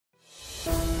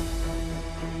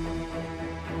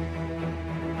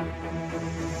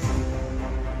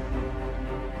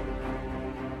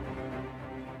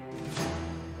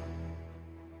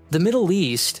The Middle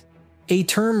East, a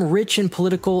term rich in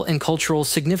political and cultural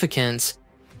significance,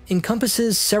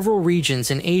 encompasses several regions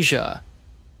in Asia,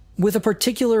 with a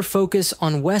particular focus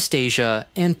on West Asia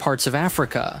and parts of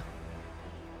Africa.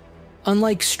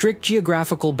 Unlike strict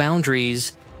geographical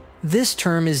boundaries, this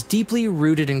term is deeply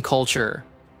rooted in culture,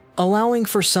 allowing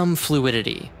for some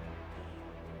fluidity.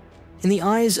 In the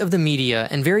eyes of the media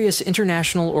and various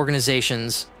international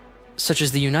organizations, such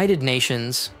as the United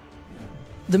Nations,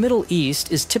 the Middle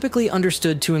East is typically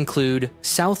understood to include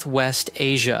Southwest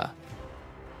Asia.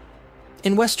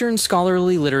 In Western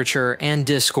scholarly literature and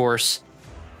discourse,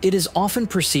 it is often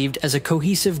perceived as a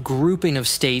cohesive grouping of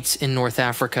states in North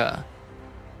Africa.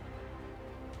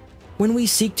 When we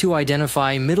seek to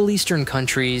identify Middle Eastern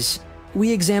countries,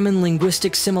 we examine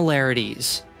linguistic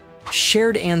similarities,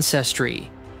 shared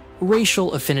ancestry,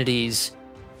 racial affinities,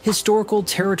 historical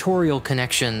territorial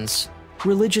connections,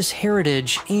 religious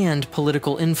heritage, and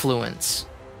political influence.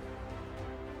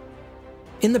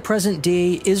 In the present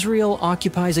day, Israel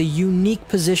occupies a unique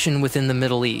position within the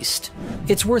Middle East.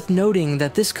 It's worth noting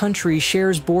that this country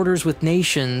shares borders with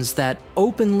nations that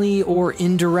openly or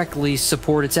indirectly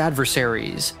support its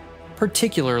adversaries,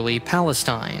 particularly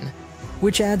Palestine,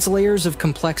 which adds layers of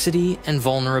complexity and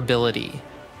vulnerability.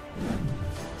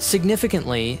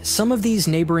 Significantly, some of these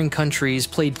neighboring countries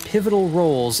played pivotal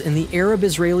roles in the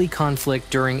Arab-Israeli conflict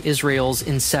during Israel's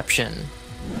inception.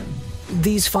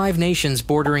 These 5 nations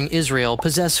bordering Israel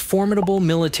possess formidable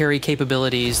military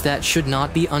capabilities that should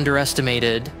not be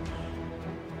underestimated.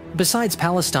 Besides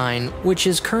Palestine, which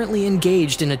is currently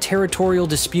engaged in a territorial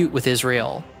dispute with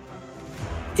Israel,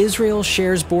 Israel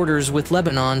shares borders with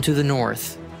Lebanon to the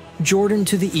north, Jordan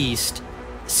to the east,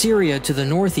 Syria to the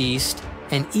northeast,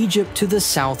 and Egypt to the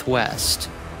southwest.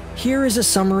 Here is a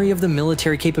summary of the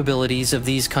military capabilities of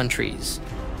these countries.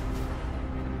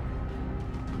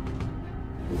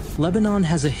 Lebanon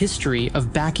has a history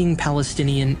of backing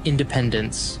Palestinian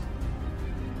independence.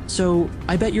 So,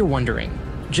 I bet you're wondering,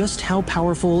 just how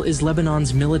powerful is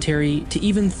Lebanon's military to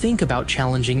even think about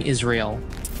challenging Israel?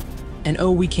 And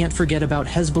oh, we can't forget about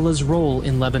Hezbollah's role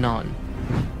in Lebanon.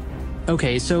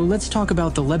 Okay, so let's talk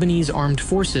about the Lebanese Armed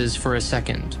Forces for a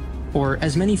second, or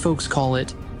as many folks call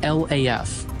it,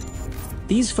 LAF.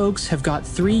 These folks have got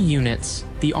 3 units,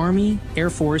 the Army, Air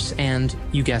Force, and,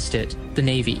 you guessed it, the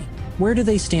Navy. Where do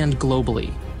they stand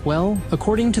globally? Well,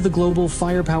 according to the global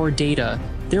firepower data,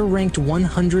 they're ranked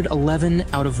 111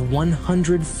 out of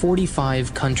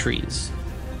 145 countries.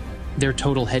 Their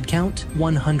total headcount?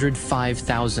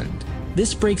 105,000.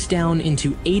 This breaks down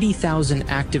into 80,000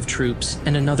 active troops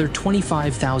and another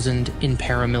 25,000 in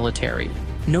paramilitary.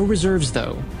 No reserves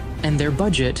though, and their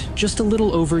budget just a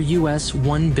little over US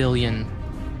 $1 billion.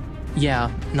 Yeah,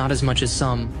 not as much as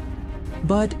some.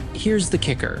 But here's the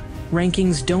kicker.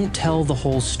 Rankings don't tell the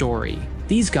whole story.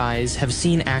 These guys have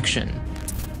seen action.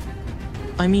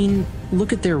 I mean,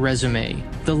 look at their resume.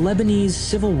 The Lebanese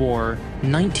Civil War,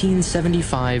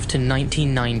 1975 to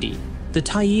 1990. The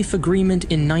Taif Agreement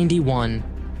in 91.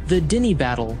 The Dini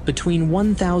Battle between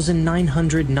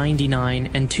 1999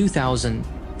 and 2000.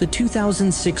 The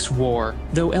 2006 war,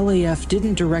 though LAF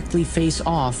didn't directly face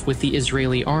off with the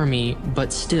Israeli army,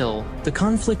 but still. The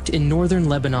conflict in northern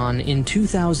Lebanon in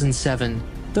 2007.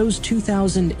 Those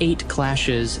 2008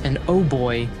 clashes, and oh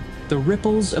boy, the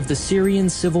ripples of the Syrian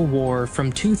civil war from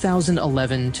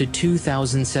 2011 to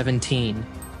 2017.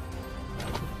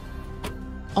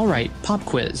 Alright, pop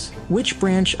quiz. Which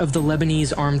branch of the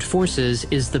Lebanese armed forces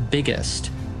is the biggest?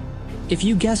 If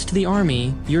you guessed the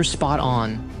army, you're spot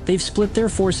on. They've split their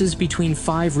forces between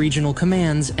 5 regional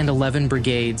commands and 11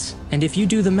 brigades, and if you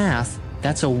do the math,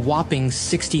 that's a whopping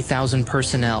 60,000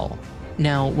 personnel.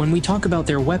 Now, when we talk about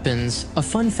their weapons, a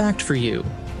fun fact for you.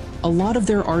 A lot of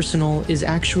their arsenal is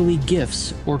actually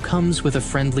gifts or comes with a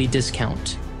friendly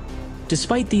discount.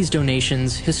 Despite these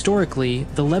donations, historically,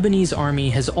 the Lebanese army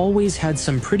has always had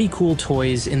some pretty cool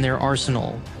toys in their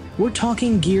arsenal. We're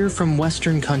talking gear from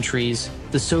Western countries,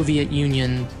 the Soviet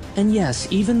Union, and yes,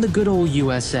 even the good old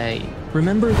USA.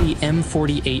 Remember the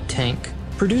M48 tank?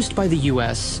 Produced by the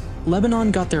US, Lebanon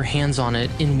got their hands on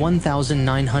it in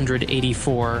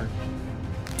 1984.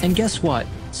 And guess what?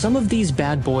 Some of these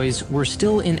bad boys were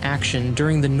still in action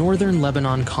during the northern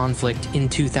Lebanon conflict in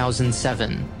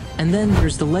 2007. And then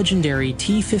there's the legendary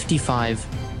T-55,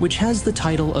 which has the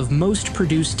title of most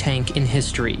produced tank in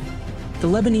history. The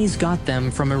Lebanese got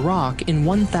them from Iraq in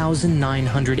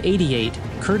 1988,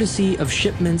 courtesy of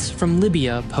shipments from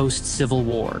Libya post-Civil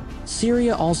War.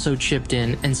 Syria also chipped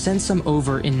in and sent some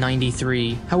over in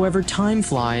 '93, however time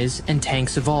flies and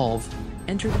tanks evolve.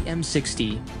 Enter the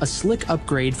M60, a slick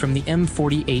upgrade from the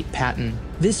M48 Patton.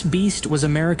 This beast was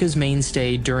America's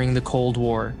mainstay during the Cold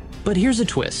War. But here's a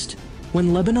twist.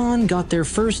 When Lebanon got their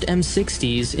first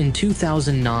M60s in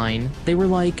 2009, they were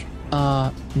like,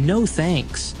 no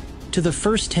thanks, to the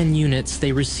first 10 units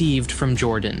they received from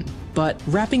Jordan. But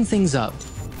wrapping things up,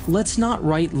 let's not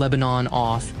write Lebanon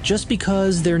off just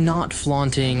because they're not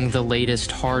flaunting the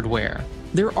latest hardware.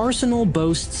 Their arsenal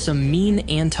boasts some mean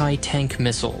anti-tank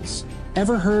missiles.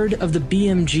 Ever heard of the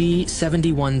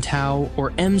BMG-71 Tau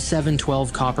or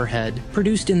M712 Copperhead,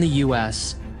 produced in the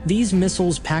US? These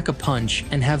missiles pack a punch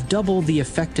and have double the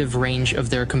effective range of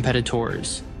their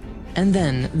competitors. And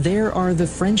then there are the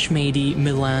French-made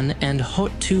Milan and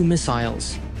Hot 2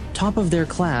 missiles. Top of their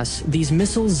class, these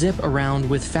missiles zip around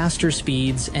with faster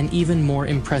speeds and even more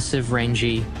impressive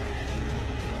range.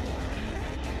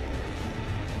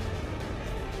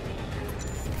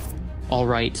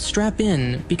 Alright, strap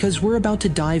in, because we're about to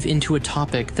dive into a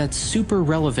topic that's super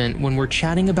relevant when we're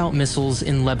chatting about missiles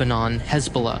in Lebanon,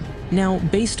 Hezbollah. Now,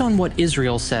 based on what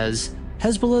Israel says,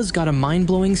 Hezbollah's got a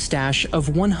mind-blowing stash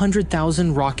of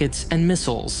 100,000 rockets and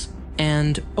missiles.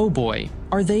 And, oh boy,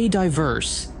 are they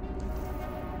diverse.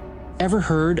 Ever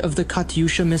heard of the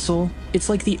Katyusha missile? It's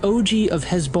like the OG of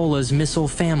Hezbollah's missile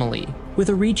family. With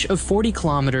a reach of 40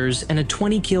 kilometers and a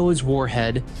 20 kilos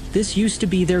warhead, this used to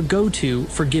be their go-to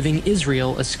for giving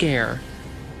Israel a scare.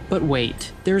 But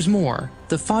wait, there's more.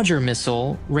 The Fajr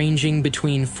missile, ranging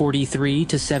between 43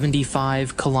 to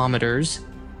 75 kilometers.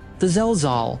 The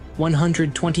Zelzal,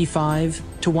 125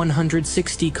 to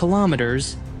 160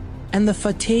 kilometers. And the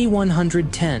Fateh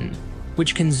 110,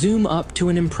 which can zoom up to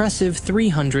an impressive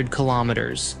 300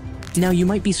 kilometers. Now you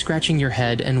might be scratching your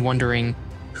head and wondering,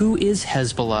 who is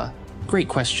Hezbollah? Great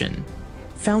question.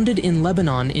 Founded in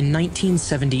Lebanon in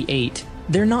 1978,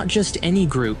 they're not just any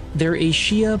group, they're a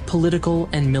Shia political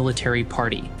and military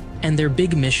party. And their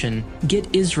big mission,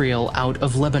 get Israel out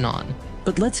of Lebanon.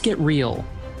 But let's get real.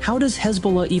 How does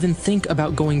Hezbollah even think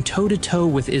about going toe-to-toe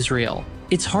with Israel?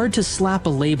 It's hard to slap a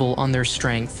label on their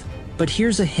strength, but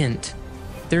here's a hint.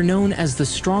 They're known as the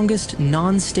strongest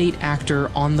non-state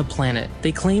actor on the planet.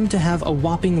 They claim to have a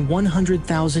whopping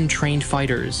 100,000 trained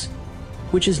fighters,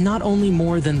 which is not only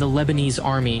more than the Lebanese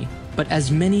army, but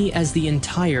as many as the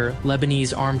entire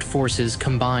Lebanese armed forces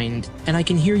combined. And I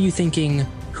can hear you thinking,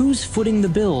 who's footing the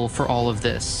bill for all of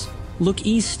this? Look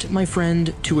east, my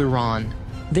friend, to Iran.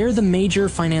 They're the major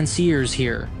financiers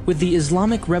here, with the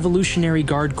Islamic Revolutionary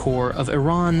Guard Corps of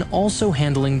Iran also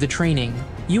handling the training.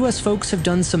 US folks have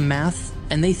done some math,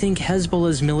 and they think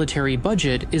Hezbollah's military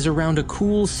budget is around a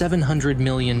cool $700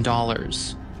 million.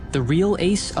 The real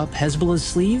ace up Hezbollah's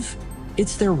sleeve?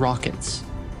 It's their rockets.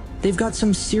 They've got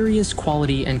some serious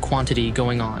quality and quantity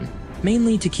going on,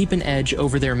 mainly to keep an edge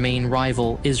over their main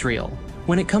rival, Israel.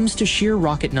 When it comes to sheer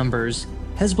rocket numbers,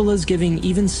 Hezbollah's giving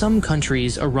even some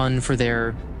countries a run for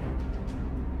their...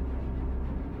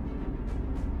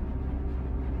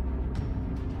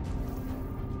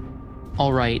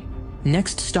 Alright,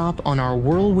 next stop on our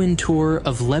whirlwind tour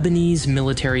of Lebanese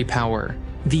military power,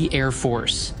 the Air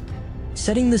Force.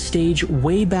 Setting the stage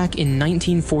way back in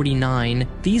 1949,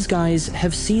 these guys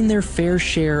have seen their fair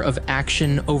share of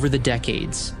action over the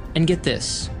decades. And get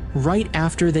this, right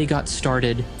after they got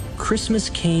started, Christmas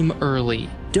came early.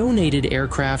 Donated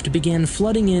aircraft began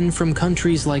flooding in from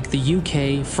countries like the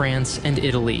UK, France, and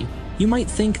Italy. You might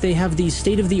think they have these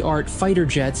state-of-the-art fighter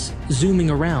jets zooming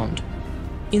around.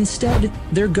 Instead,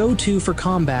 their go-to for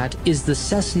combat is the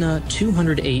Cessna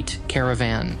 208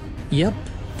 Caravan. Yep,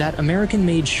 that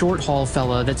American-made short-haul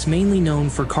fella that's mainly known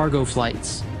for cargo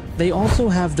flights. They also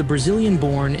have the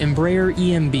Brazilian-born Embraer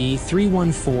EMB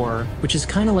 314, which is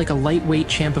kinda like a lightweight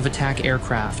champ-of-attack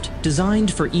aircraft,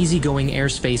 designed for easygoing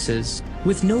airspaces.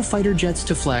 With no fighter jets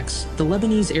to flex, the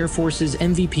Lebanese Air Force's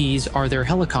MVPs are their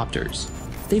helicopters.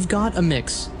 They've got a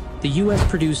mix. The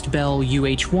US-produced Bell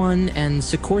UH-1 and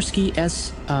Sikorsky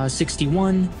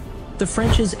S-61, the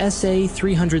French's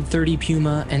SA-330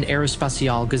 Puma and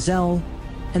Aerospatiale Gazelle,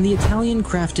 and the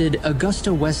Italian-crafted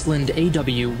Augusta Westland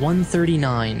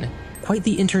AW-139. Quite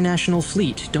the international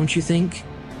fleet, don't you think?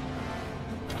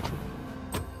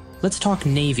 Let's talk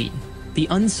Navy, the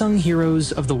unsung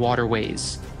heroes of the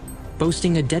waterways.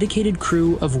 Boasting a dedicated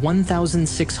crew of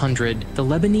 1,600, the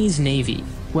Lebanese Navy,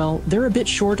 well, they're a bit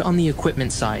short on the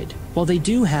equipment side. While they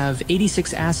do have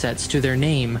 86 assets to their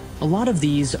name, a lot of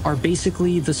these are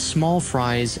basically the small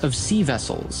fries of sea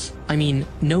vessels. I mean,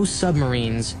 no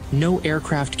submarines, no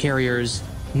aircraft carriers,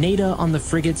 nada on the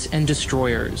frigates and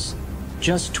destroyers.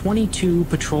 Just 22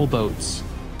 patrol boats.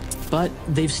 But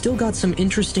they've still got some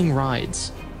interesting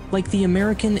rides. like the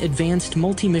American Advanced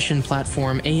Multi-Mission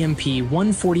Platform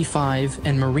AMP-145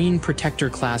 and Marine Protector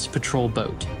class patrol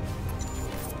boat.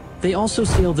 They also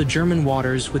sail the German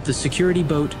waters with the security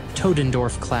boat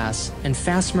Todendorf class and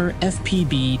Phasmer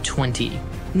FPB-20,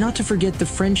 not to forget the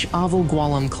French Aval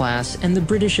Gualam class and the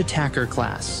British Attacker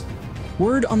class.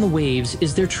 Word on the waves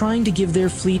is they're trying to give their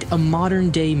fleet a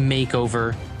modern-day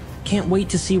makeover. Can't wait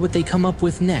to see what they come up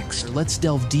with next. Let's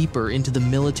delve deeper into the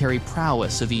military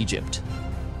prowess of Egypt.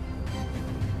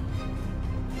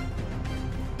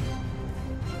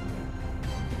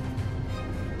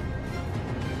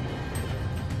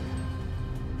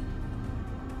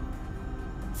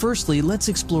 Firstly, let's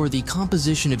explore the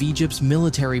composition of Egypt's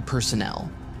military personnel.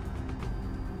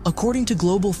 According to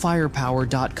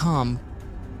globalfirepower.com,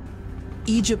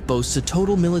 Egypt boasts a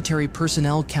total military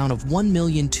personnel count of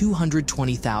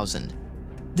 1,220,000.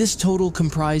 This total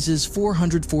comprises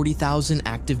 440,000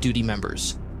 active duty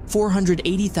members,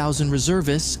 480,000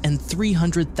 reservists, and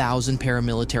 300,000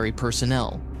 paramilitary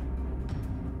personnel.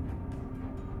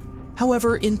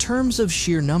 However, in terms of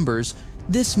sheer numbers,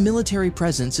 this military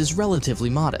presence is relatively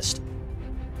modest.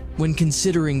 When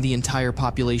considering the entire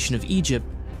population of Egypt,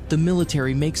 the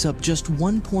military makes up just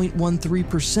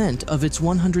 1.13% of its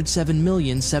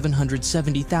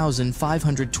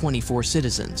 107,770,524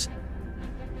 citizens.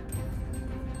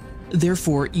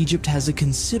 Therefore, Egypt has a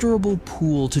considerable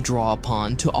pool to draw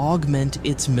upon to augment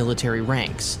its military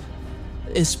ranks,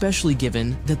 especially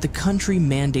given that the country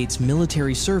mandates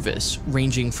military service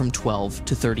ranging from 12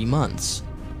 to 30 months.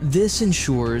 This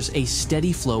ensures a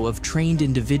steady flow of trained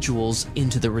individuals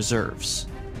into the reserves.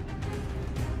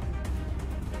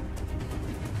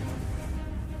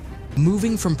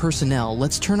 Moving from personnel,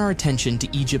 let's turn our attention to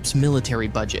Egypt's military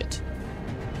budget.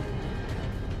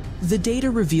 The data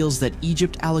reveals that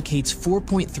Egypt allocates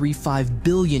 $4.35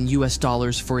 billion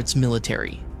for its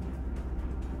military.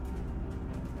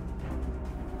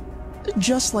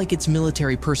 Just like its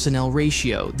military personnel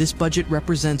ratio, this budget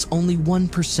represents only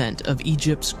 1% of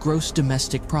Egypt's gross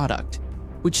domestic product,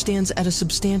 which stands at a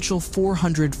substantial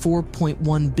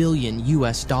 $404.1 billion.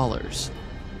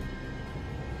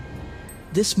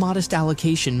 This modest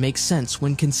allocation makes sense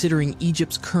when considering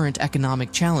Egypt's current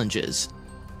economic challenges.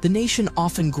 The nation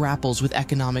often grapples with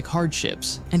economic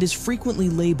hardships and is frequently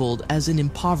labeled as an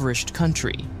impoverished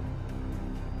country.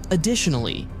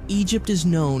 Additionally, Egypt is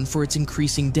known for its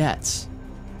increasing debts.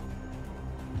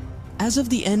 As of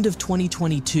the end of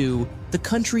 2022, the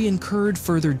country incurred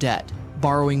further debt,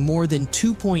 borrowing more than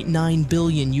 $2.9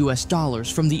 billion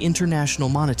from the International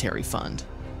Monetary Fund.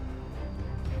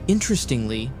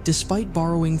 Interestingly, despite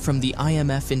borrowing from the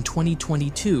IMF in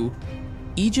 2022,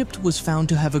 Egypt was found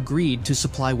to have agreed to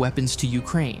supply weapons to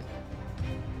Ukraine.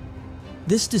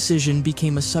 This decision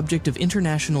became a subject of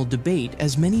international debate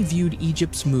as many viewed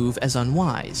Egypt's move as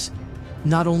unwise.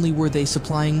 Not only were they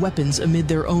supplying weapons amid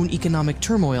their own economic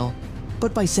turmoil,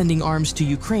 but by sending arms to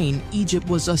Ukraine, Egypt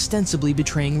was ostensibly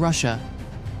betraying Russia.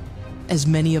 As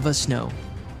many of us know,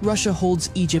 Russia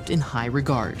holds Egypt in high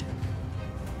regard.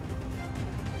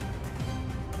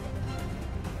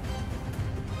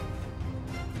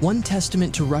 One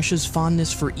testament to Russia's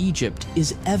fondness for Egypt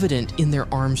is evident in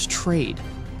their arms trade.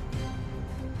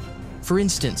 For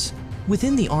instance,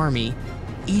 within the army,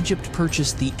 Egypt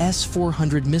purchased the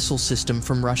S-400 missile system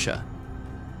from Russia.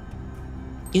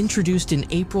 Introduced in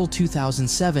April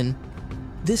 2007,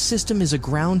 this system is a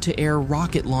ground-to-air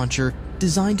rocket launcher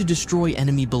designed to destroy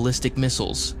enemy ballistic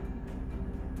missiles.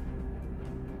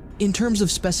 In terms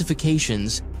of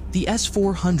specifications, the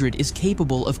S-400 is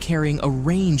capable of carrying a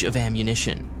range of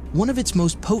ammunition. One of its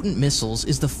most potent missiles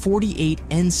is the 48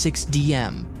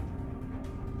 N6DM,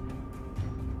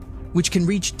 which can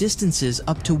reach distances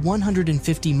up to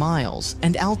 150 miles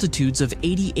and altitudes of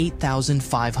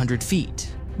 88,500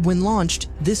 feet. When launched,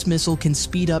 this missile can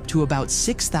speed up to about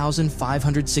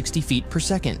 6,560 feet per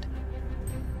second,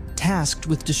 tasked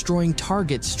with destroying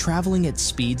targets traveling at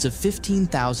speeds of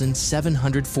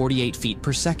 15,748 feet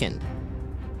per second.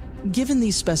 Given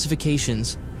these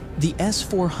specifications, the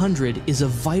S-400 is a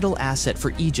vital asset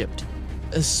for Egypt,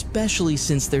 especially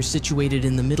since they're situated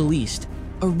in the Middle East,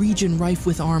 a region rife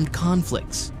with armed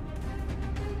conflicts.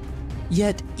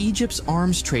 Yet, Egypt's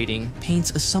arms trading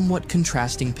paints a somewhat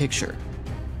contrasting picture.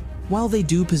 While they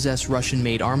do possess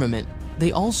Russian-made armament,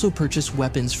 they also purchase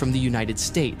weapons from the United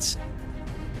States.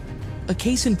 A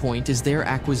case in point is their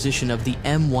acquisition of the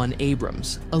M1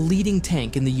 Abrams, a leading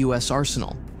tank in the US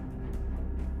arsenal.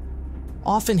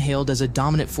 Often hailed as a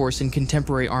dominant force in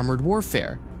contemporary armored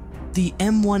warfare, the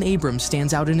M1 Abrams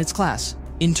stands out in its class.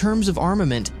 In terms of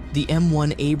armament, the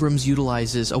M1 Abrams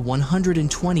utilizes a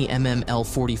 120 mm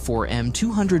L44M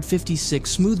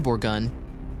 256 smoothbore gun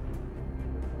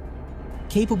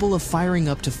capable of firing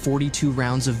up to 42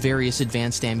 rounds of various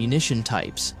advanced ammunition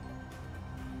types.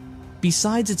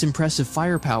 Besides its impressive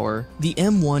firepower, the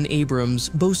M1 Abrams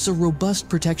boasts a robust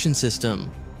protection system,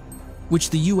 which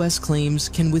the US claims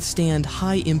can withstand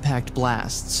high-impact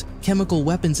blasts, chemical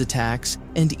weapons attacks,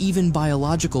 and even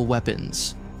biological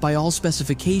weapons. By all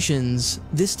specifications,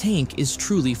 this tank is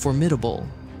truly formidable.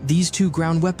 These two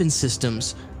ground weapons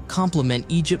systems complement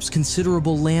Egypt's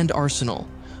considerable land arsenal,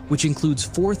 which includes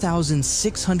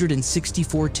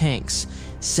 4,664 tanks,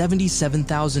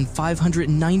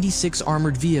 77,596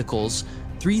 armored vehicles,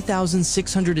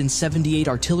 3,678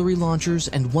 artillery launchers,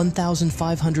 and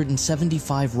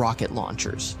 1,575 rocket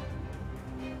launchers.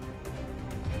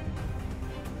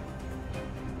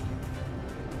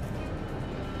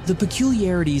 The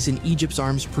peculiarities in Egypt's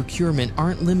arms procurement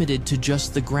aren't limited to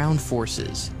just the ground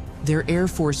forces. Their air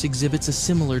force exhibits a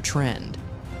similar trend.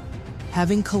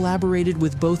 Having collaborated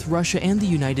with both Russia and the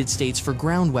United States for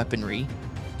ground weaponry,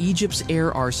 Egypt's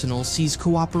air arsenal sees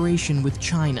cooperation with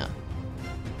China.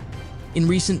 In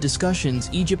recent discussions,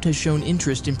 Egypt has shown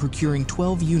interest in procuring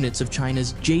 12 units of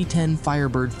China's J-10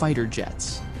 Firebird fighter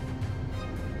jets.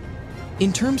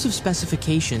 In terms of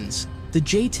specifications, the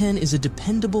J-10 is a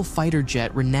dependable fighter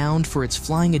jet renowned for its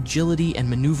flying agility and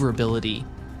maneuverability,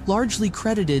 largely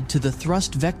credited to the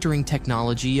thrust vectoring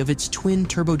technology of its twin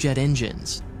turbojet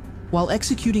engines. While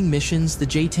executing missions, the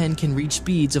J-10 can reach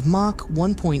speeds of Mach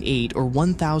 1.8 or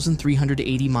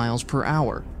 1,380 miles per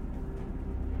hour.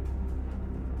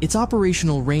 Its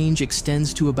operational range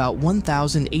extends to about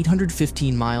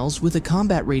 1,815 miles with a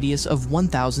combat radius of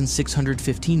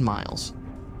 1,615 miles.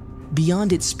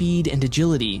 Beyond its speed and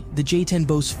agility, the J-10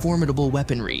 boasts formidable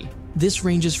weaponry. This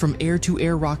ranges from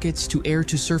air-to-air rockets to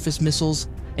air-to-surface missiles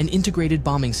and integrated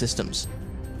bombing systems.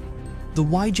 The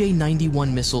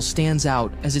YJ-91 missile stands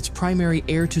out as its primary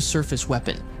air-to-surface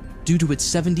weapon, due to its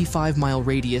 75-mile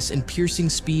radius and piercing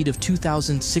speed of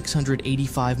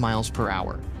 2,685 miles per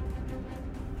hour.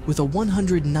 With a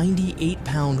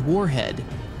 198-pound warhead,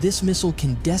 this missile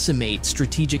can decimate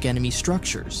strategic enemy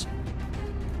structures.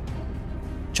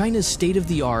 China's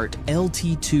state-of-the-art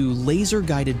LT-2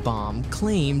 laser-guided bomb,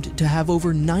 claimed to have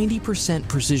over 90%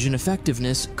 precision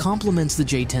effectiveness, complements the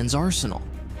J-10's arsenal.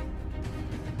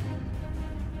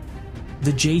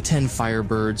 The J-10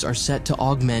 Firebirds are set to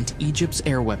augment Egypt's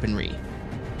air weaponry,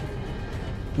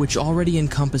 which already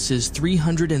encompasses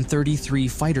 333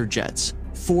 fighter jets,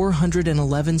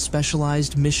 411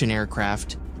 specialized mission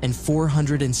aircraft, and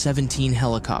 417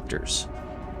 helicopters.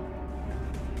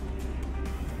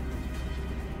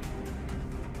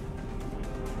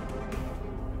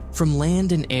 From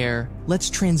land and air,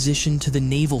 let's transition to the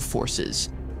naval forces.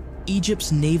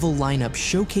 Egypt's naval lineup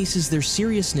showcases their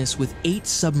seriousness with 8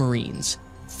 submarines,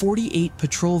 48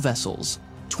 patrol vessels,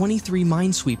 23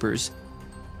 minesweepers,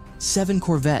 7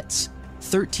 corvettes,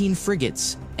 13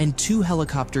 frigates, and 2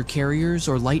 helicopter carriers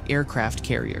or light aircraft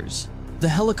carriers. The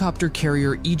helicopter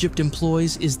carrier Egypt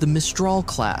employs is the Mistral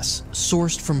class,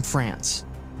 sourced from France.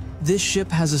 This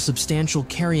ship has a substantial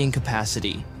carrying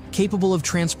capacity, capable of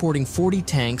transporting 40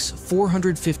 tanks,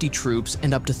 450 troops,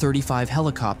 and up to 35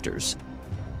 helicopters.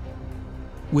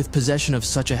 With possession of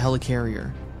such a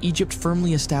helicarrier, Egypt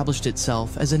firmly established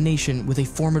itself as a nation with a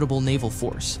formidable naval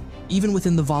force, even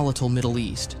within the volatile Middle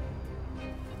East.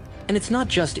 And it's not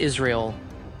just Israel.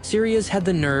 Syria's had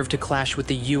the nerve to clash with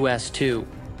the US too.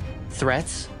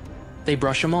 Threats? They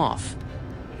brush them off.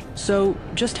 So,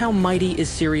 just how mighty is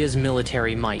Syria's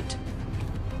military might?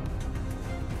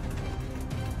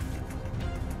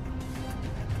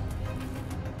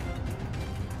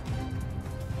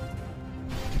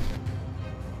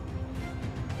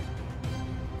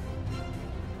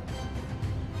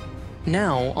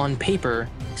 Now, on paper,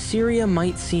 Syria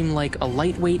might seem like a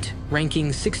lightweight,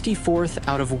 ranking 64th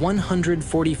out of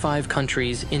 145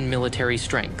 countries in military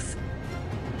strength.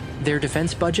 Their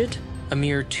defense budget? A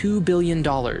mere $2 billion,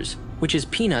 which is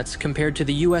peanuts compared to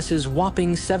the US's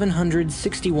whopping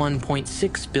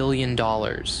 $761.6 billion.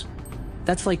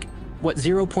 That's like, what,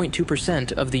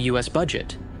 0.2% of the US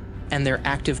budget? And their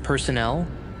active personnel?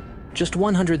 Just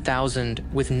 100,000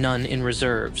 with none in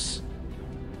reserves.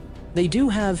 They do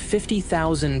have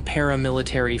 50,000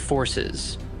 paramilitary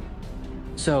forces.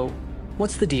 So,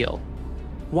 what's the deal?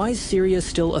 Why is Syria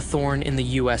still a thorn in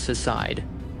the US's side?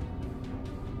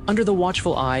 Under the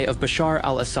watchful eye of Bashar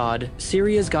al-Assad,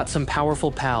 Syria's got some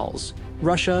powerful pals: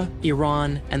 Russia,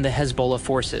 Iran, and the Hezbollah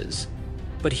forces.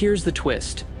 But here's the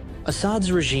twist.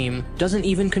 Assad's regime doesn't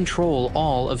even control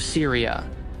all of Syria.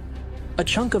 A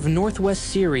chunk of northwest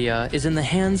Syria is in the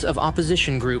hands of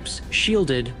opposition groups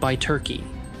shielded by Turkey.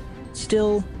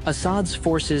 Still, Assad's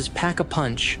forces pack a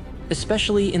punch,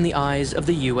 especially in the eyes of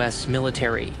the US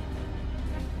military.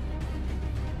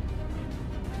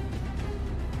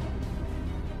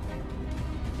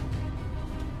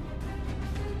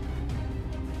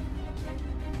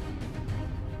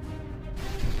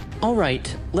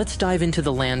 Alright, let's dive into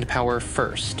the land power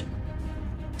first.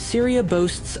 Syria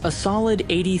boasts a solid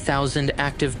 80,000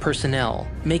 active personnel,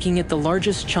 making it the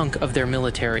largest chunk of their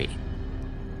military.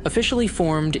 Officially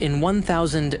formed in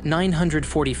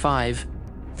 1945,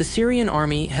 the Syrian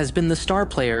army has been the star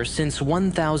player since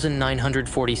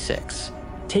 1946,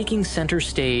 taking center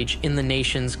stage in the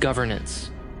nation's governance.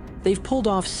 They've pulled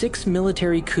off 6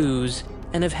 military coups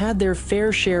and have had their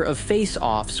fair share of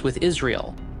face-offs with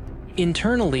Israel.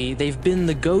 Internally, they've been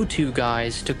the go-to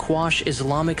guys to quash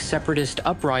Islamic separatist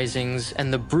uprisings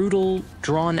and the brutal,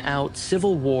 drawn-out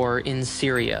civil war in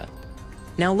Syria.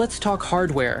 Now let's talk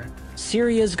hardware.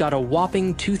 Syria's got a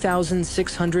whopping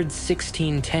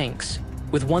 2,616 tanks,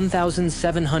 with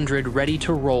 1,700 ready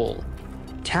to roll.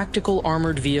 Tactical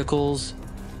armored vehicles,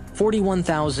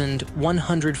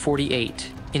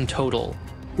 41,148 in total,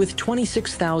 with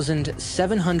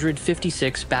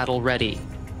 26,756 battle-ready.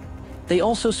 They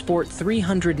also sport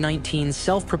 319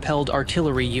 self-propelled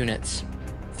artillery units,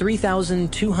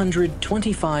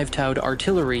 3,225 Taud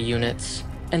artillery units,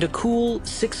 and a cool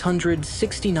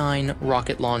 669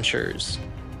 rocket launchers.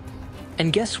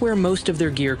 And guess where most of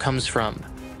their gear comes from?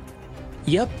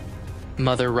 Yep,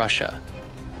 Mother Russia.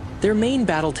 Their main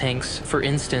battle tanks, for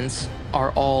instance,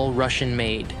 are all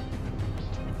Russian-made.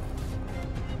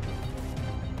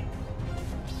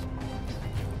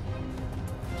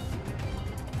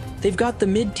 They've got the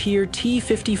mid-tier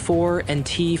T-54 and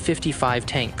T-55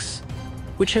 tanks,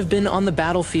 which have been on the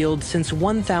battlefield since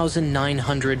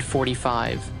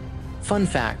 1945. Fun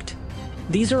fact,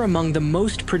 these are among the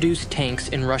most produced tanks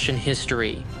in Russian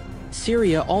history.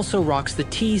 Syria also rocks the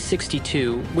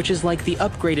T-62, which is like the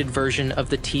upgraded version of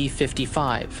the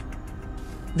T-55.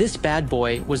 This bad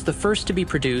boy was the first to be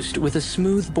produced with a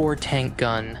smoothbore tank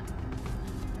gun.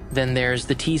 Then there's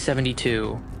the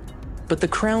T-72. But the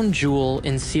crown jewel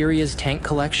in Syria's tank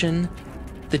collection?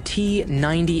 The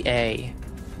T-90A.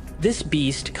 This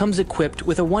beast comes equipped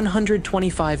with a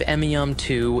 125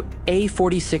 MEM-2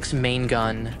 A46 main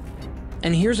gun.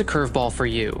 And here's a curveball for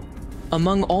you.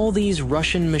 Among all these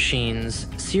Russian machines,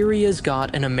 Syria's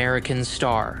got an American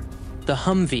star, the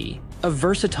Humvee, a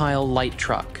versatile light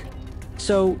truck.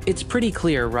 So it's pretty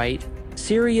clear, right?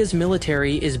 Syria's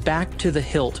military is backed to the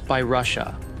hilt by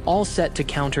Russia, all set to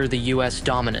counter the US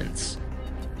dominance.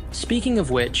 Speaking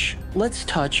of which, let's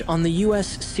touch on the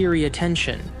US-Syria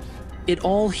tension. It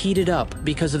all heated up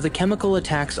because of the chemical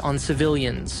attacks on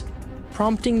civilians,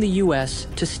 prompting the US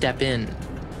to step in.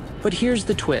 But here's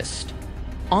the twist.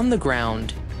 On the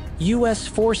ground, US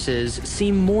forces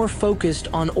seem more focused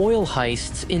on oil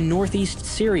heists in northeast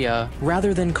Syria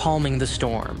rather than calming the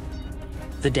storm.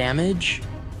 The damage?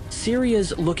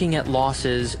 Syria's looking at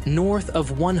losses north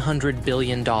of $100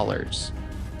 billion.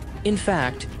 In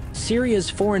fact, Syria's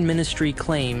foreign ministry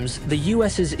claims the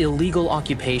US's illegal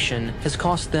occupation has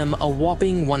cost them a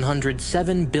whopping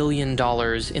 $107 billion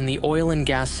in the oil and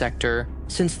gas sector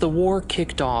since the war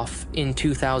kicked off in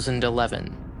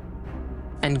 2011.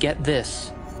 And get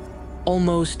this,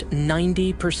 almost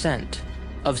 90%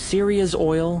 of Syria's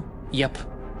oil, yep,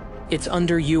 it's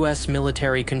under US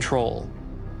military control.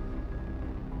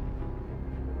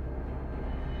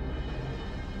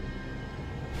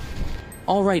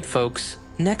 Alright folks,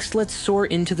 next let's soar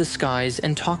into the skies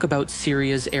and talk about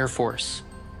Syria's Air Force.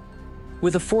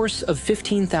 With a force of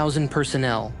 15,000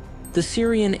 personnel, the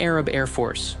Syrian Arab Air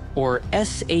Force, or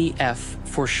SAF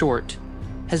for short,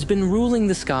 has been ruling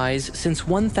the skies since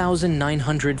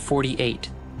 1948.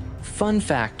 Fun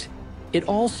fact, it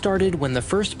all started when the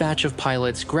first batch of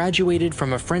pilots graduated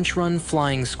from a French-run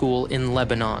flying school in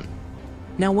Lebanon.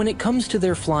 Now when it comes to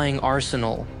their flying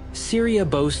arsenal, Syria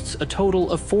boasts a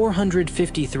total of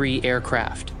 453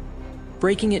 aircraft.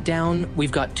 Breaking it down,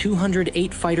 we've got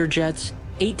 208 fighter jets,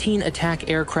 18 attack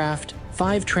aircraft,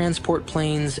 5 transport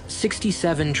planes,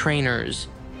 67 trainers,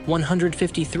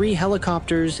 153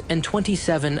 helicopters, and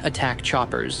 27 attack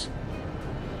choppers.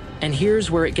 And here's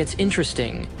where it gets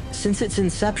interesting. Since its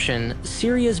inception,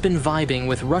 Syria's been vibing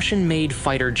with Russian-made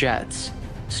fighter jets,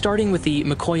 starting with the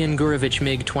Mikoyan Gurevich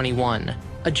MiG-21,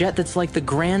 a jet that's like the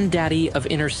granddaddy of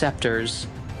interceptors.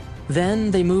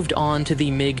 Then they moved on to the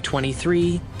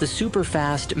MiG-23, the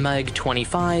super-fast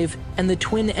MiG-25, and the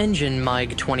twin-engine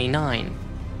MiG-29.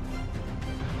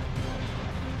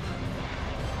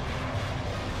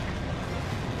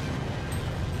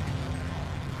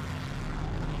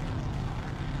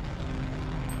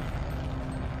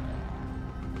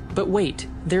 But wait,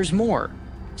 there's more.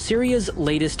 Syria's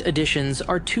latest additions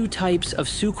are two types of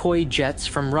Sukhoi jets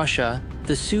from Russia,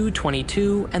 the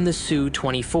Su-22 and the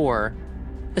Su-24.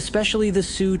 Especially the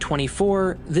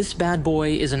Su-24, this bad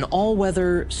boy is an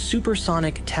all-weather,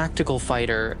 supersonic tactical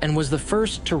fighter and was the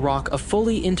first to rock a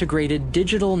fully integrated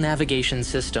digital navigation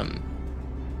system.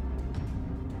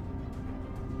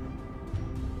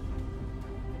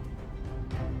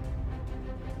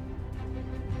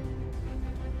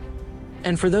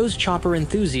 And for those chopper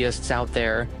enthusiasts out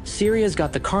there, Syria's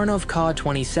got the Karnov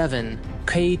Ka-27,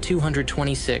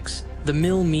 K-226, the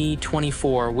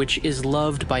Mil-Me-24, which is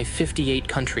loved by 58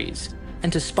 countries,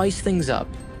 and to spice things up,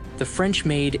 the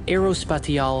French-made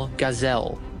Aerospatiale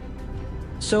Gazelle.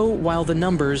 So while the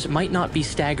numbers might not be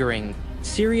staggering,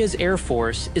 Syria's Air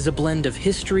Force is a blend of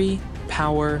history,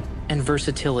 power, and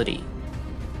versatility.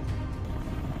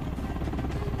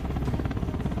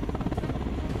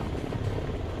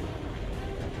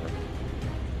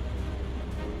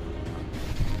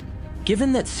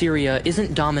 Given that Syria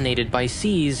isn't dominated by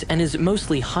seas and is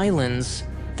mostly highlands,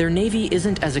 their navy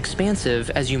isn't as expansive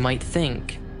as you might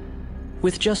think.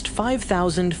 With just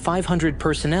 5,500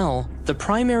 personnel, the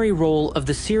primary role of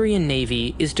the Syrian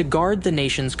navy is to guard the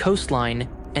nation's coastline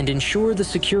and ensure the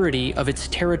security of its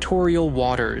territorial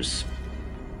waters.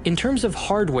 In terms of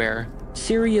hardware,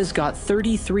 Syria's got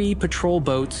 33 patrol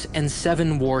boats and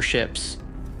 7 warships.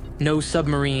 No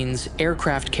submarines,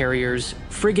 aircraft carriers,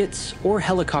 frigates, or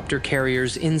helicopter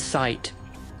carriers in sight.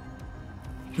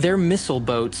 They're missile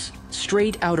boats,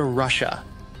 straight out of Russia.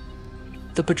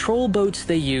 The patrol boats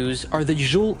they use are the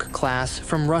Zhulk class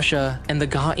from Russia and the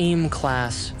Ghaim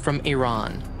class from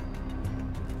Iran.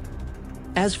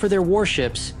 As for their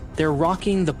warships, they're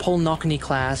rocking the Polnokny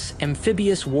class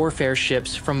amphibious warfare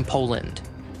ships from Poland.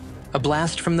 A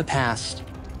blast from the past,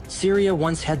 Syria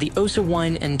once had the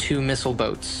Osa-1 and 2 missile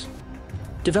boats.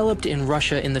 Developed in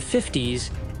Russia in the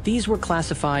 50s, these were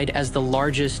classified as the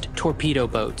largest torpedo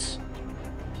boats.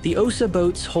 The Osa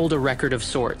boats hold a record of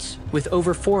sorts, with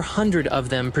over 400 of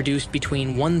them produced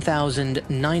between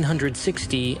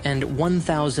 1960 and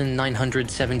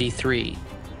 1973.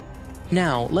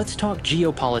 Now, let's talk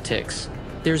geopolitics.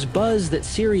 There's buzz that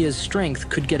Syria's strength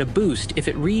could get a boost if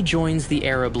it rejoins the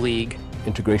Arab League.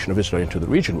 Integration of Israel into the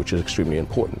region, which is extremely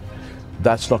important.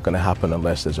 That's not going to happen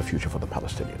unless there's a future for the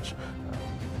Palestinians.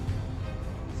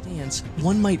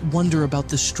 One might wonder about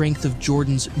the strength of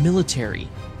Jordan's military.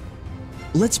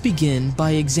 Let's begin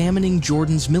by examining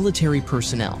Jordan's military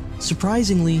personnel.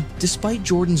 Surprisingly, despite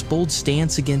Jordan's bold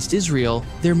stance against Israel,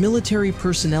 their military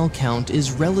personnel count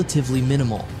is relatively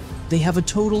minimal. They have a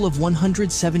total of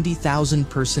 170,000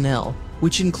 personnel,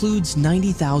 which includes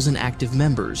 90,000 active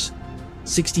members,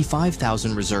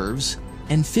 65,000 reserves,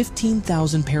 and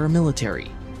 15,000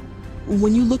 paramilitary.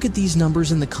 When you look at these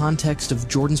numbers in the context of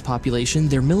Jordan's population,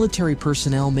 their military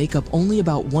personnel make up only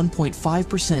about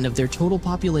 1.5% of their total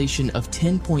population of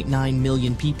 10.9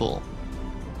 million people.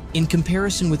 In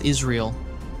comparison with Israel,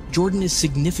 Jordan is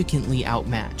significantly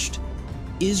outmatched.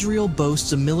 Israel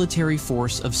boasts a military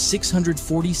force of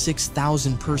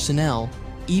 646,000 personnel,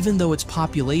 even though its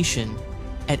population,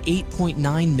 at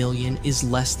 8.9 million, is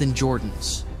less than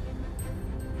Jordan's.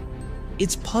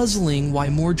 It's puzzling why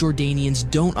more Jordanians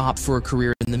don't opt for a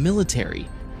career in the military,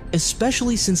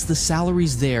 especially since the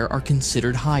salaries there are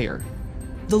considered higher.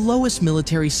 The lowest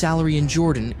military salary in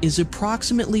Jordan is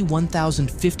approximately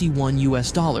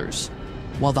 $1,051,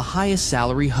 while the highest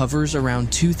salary hovers around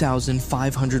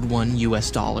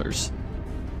 $2,501.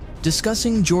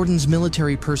 Discussing Jordan's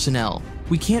military personnel,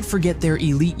 we can't forget their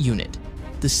elite unit,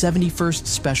 the 71st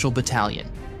Special Battalion.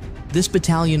 This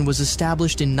battalion was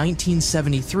established in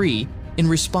 1973 in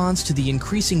response to the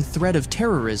increasing threat of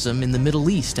terrorism in the Middle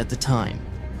East at the time.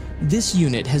 This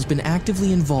unit has been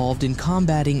actively involved in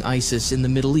combating ISIS in the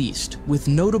Middle East, with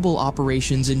notable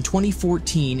operations in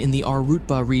 2014 in the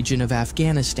Ar-Rutba region of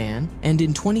Afghanistan and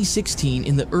in 2016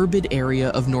 in the Irbid area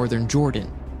of northern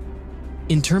Jordan.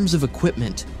 In terms of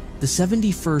equipment, the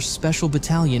 71st Special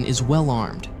Battalion is well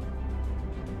armed.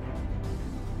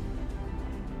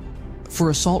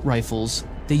 For assault rifles,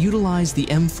 they utilize the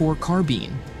M4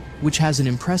 carbine, which has an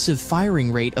impressive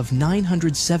firing rate of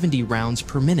 970 rounds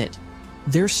per minute.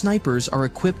 Their snipers are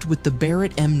equipped with the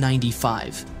Barrett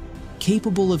M95,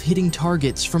 capable of hitting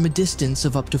targets from a distance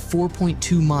of up to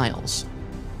 4.2 miles.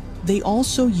 They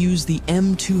also use the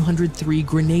M203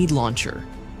 grenade launcher,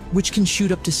 which can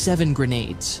shoot up to 7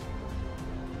 grenades.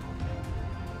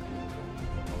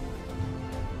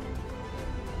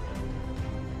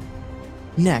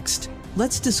 Next,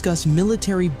 let's discuss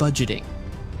military budgeting.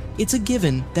 It's a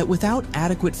given that without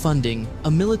adequate funding, a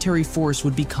military force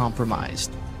would be compromised.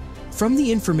 From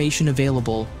the information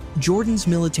available, Jordan's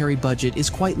military budget is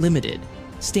quite limited,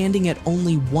 standing at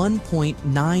only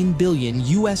 $1.9 billion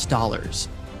US.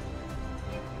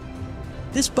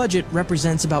 This budget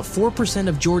represents about 4%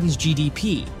 of Jordan's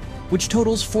GDP, which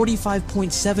totals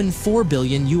 $45.74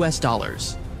 billion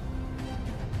US.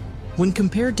 When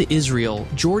compared to Israel,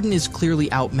 Jordan is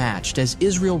clearly outmatched, as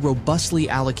Israel robustly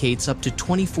allocates up to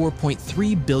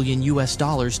 $24.3 billion US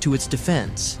to its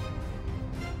defense.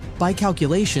 By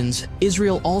calculations,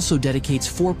 Israel also dedicates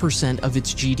 4% of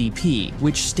its GDP,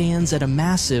 which stands at a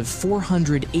massive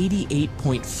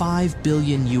 $488.5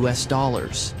 billion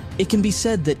US. It can be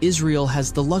said that Israel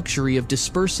has the luxury of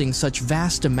dispersing such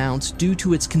vast amounts due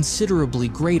to its considerably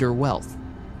greater wealth.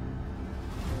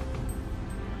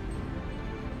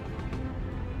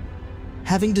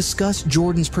 Having discussed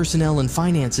Jordan's personnel and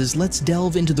finances, let's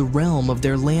delve into the realm of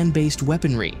their land-based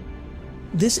weaponry.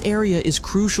 This area is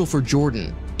crucial for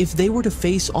Jordan if they were to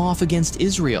face off against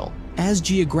Israel, as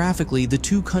geographically the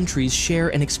two countries share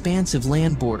an expansive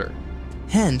land border.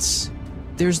 Hence,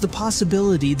 there's the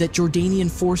possibility that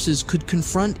Jordanian forces could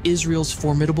confront Israel's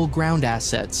formidable ground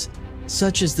assets,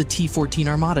 such as the T-14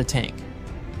 Armata tank.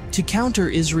 To counter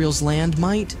Israel's land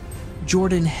might,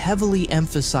 Jordan heavily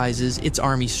emphasizes its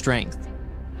army strength.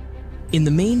 In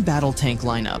the main battle tank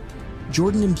lineup,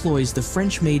 Jordan employs the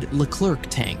French-made Leclerc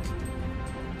tank.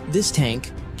 This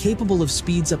tank, capable of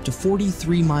speeds up to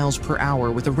 43 miles per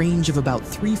hour with a range of about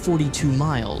 342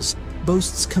 miles,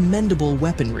 boasts commendable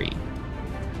weaponry.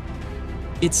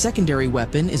 Its secondary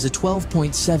weapon is a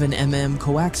 12.7 mm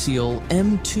coaxial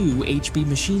M2 HB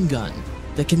machine gun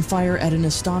that can fire at an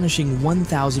astonishing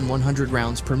 1,100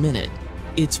 rounds per minute.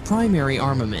 Its primary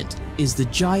armament is the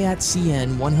Jayat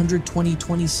CN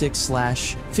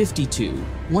 120-26/52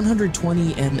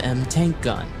 120 mm tank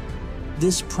gun.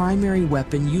 This primary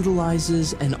weapon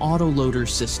utilizes an autoloader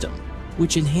system,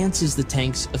 which enhances the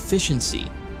tank's efficiency,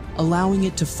 allowing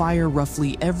it to fire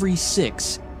roughly every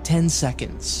 10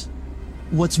 seconds.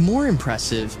 What's more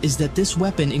impressive is that this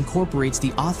weapon incorporates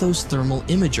the Athos thermal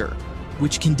imager,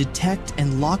 which can detect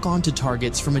and lock onto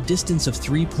targets from a distance of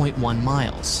 3.1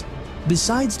 miles.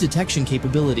 Besides detection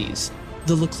capabilities,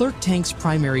 the Leclerc tank's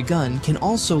primary gun can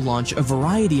also launch a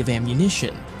variety of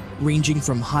ammunition, ranging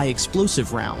from high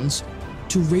explosive rounds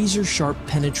to razor-sharp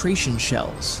penetration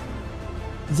shells.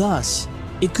 Thus,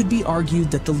 it could be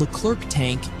argued that the Leclerc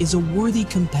tank is a worthy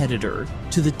competitor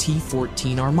to the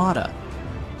T-14 Armata.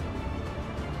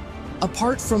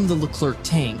 Apart from the Leclerc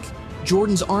tank,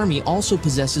 Jordan's army also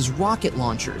possesses rocket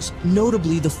launchers,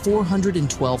 notably the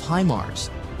 412 HIMARS.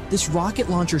 This rocket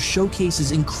launcher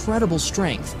showcases incredible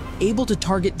strength, able to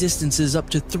target distances up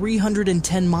to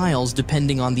 310 miles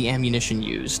depending on the ammunition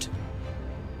used.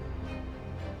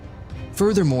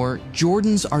 Furthermore,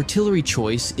 Jordan's artillery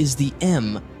choice is the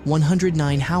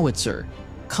M109 howitzer,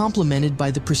 complemented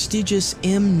by the prestigious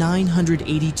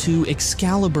M982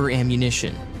 Excalibur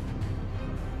ammunition.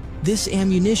 This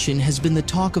ammunition has been the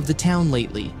talk of the town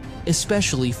lately,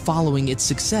 especially following its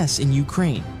success in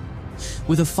Ukraine.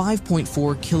 With a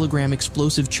 5.4 kilogram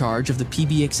explosive charge of the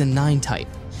PBXN-9 type,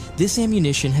 this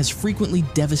ammunition has frequently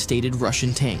devastated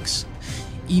Russian tanks.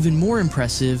 Even more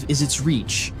impressive is its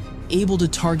reach, able to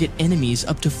target enemies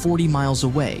up to 40 miles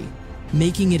away,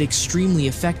 making it extremely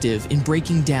effective in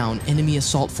breaking down enemy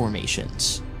assault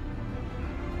formations.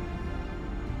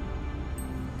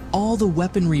 All the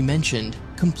weaponry mentioned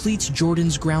completes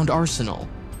Jordan's ground arsenal,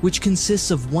 which consists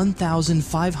of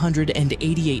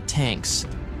 1,588 tanks,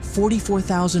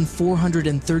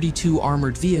 44,432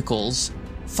 armored vehicles,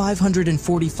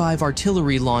 545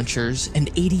 artillery launchers, and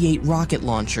 88 rocket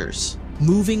launchers.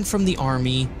 Moving from the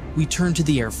Army, we turn to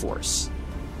the Air Force.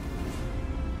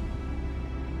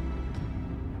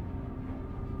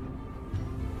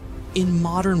 In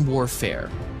modern warfare,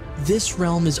 this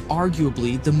realm is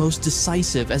arguably the most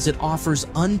decisive, as it offers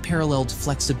unparalleled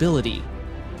flexibility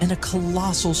and a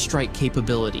colossal strike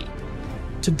capability.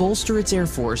 To bolster its Air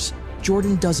Force,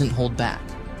 Jordan doesn't hold back.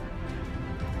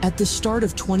 At the start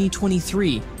of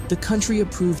 2023, the country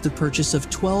approved the purchase of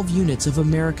 12 units of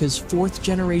America's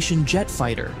fourth-generation jet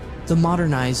fighter, the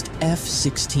modernized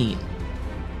F-16.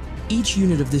 Each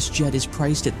unit of this jet is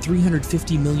priced at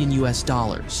 $350 million US.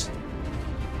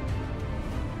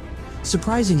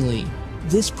 Surprisingly,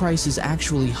 this price is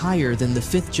actually higher than the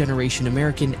fifth-generation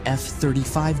American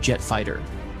F-35 jet fighter,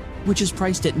 which is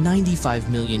priced at $95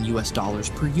 million US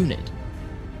per unit.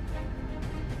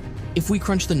 If we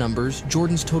crunch the numbers,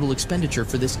 Jordan's total expenditure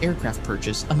for this aircraft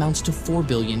purchase amounts to $4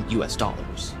 billion US.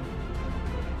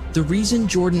 The reason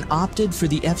Jordan opted for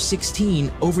the F-16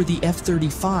 over the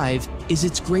F-35 is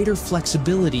its greater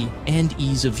flexibility and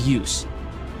ease of use.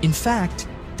 In fact,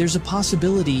 there's a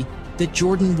possibility that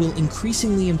Jordan will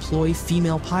increasingly employ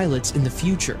female pilots in the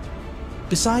future.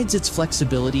 Besides its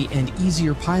flexibility and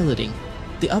easier piloting,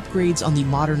 the upgrades on the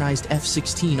modernized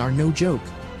F-16 are no joke,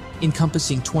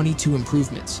 encompassing 22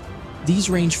 improvements. These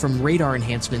range from radar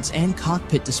enhancements and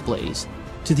cockpit displays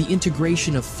to the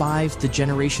integration of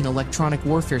 5th-generation electronic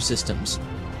warfare systems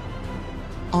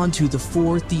onto the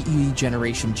 4th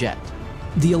generation jet.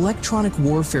 The electronic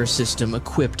warfare system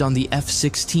equipped on the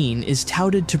F-16 is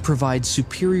touted to provide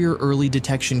superior early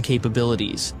detection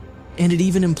capabilities, and it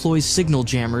even employs signal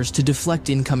jammers to deflect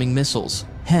incoming missiles.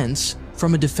 Hence,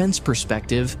 from a defense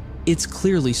perspective, it's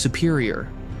clearly superior.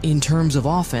 In terms of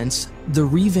offense, the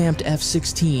revamped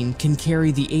F-16 can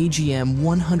carry the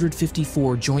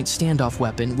AGM-154 Joint Standoff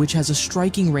weapon, which has a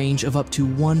striking range of up to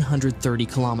 130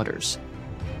 kilometers.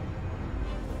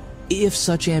 If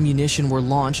such ammunition were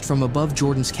launched from above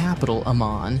Jordan's capital,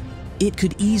 Amman, it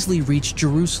could easily reach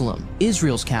Jerusalem,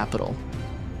 Israel's capital.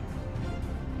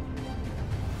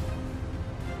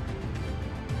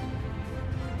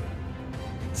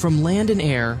 From land and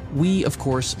air, we, of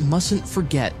course, mustn't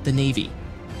forget the Navy.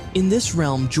 In this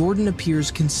realm, Jordan appears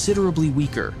considerably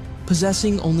weaker,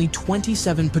 possessing only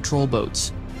 27 patrol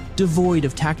boats, devoid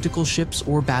of tactical ships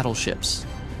or battleships.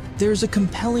 There's a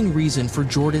compelling reason for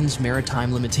Jordan's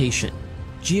maritime limitation.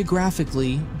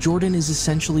 Geographically, Jordan is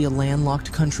essentially a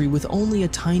landlocked country with only a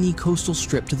tiny coastal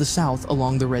strip to the south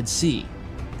along the Red Sea.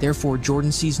 Therefore,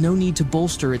 Jordan sees no need to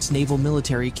bolster its naval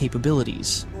military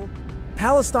capabilities.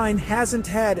 Palestine hasn't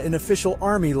had an official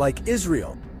army like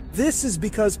Israel. This is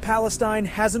because Palestine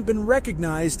hasn't been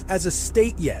recognized as a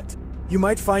state yet. You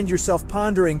might find yourself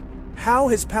pondering, how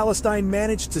has Palestine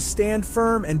managed to stand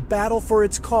firm and battle for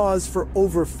its cause for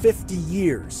over 50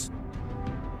 years?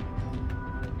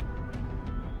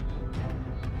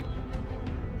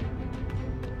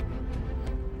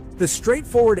 The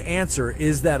straightforward answer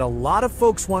is that a lot of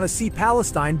folks want to see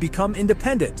Palestine become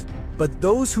independent, but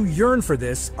those who yearn for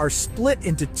this are split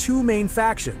into two main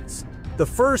factions. The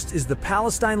first is the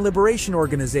Palestine Liberation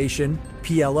Organization,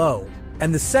 PLO,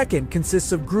 and the second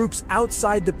consists of groups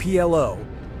outside the PLO.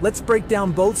 Let's break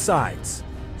down both sides,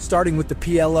 starting with the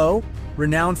PLO,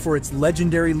 renowned for its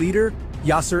legendary leader,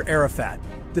 Yasser Arafat.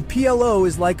 The PLO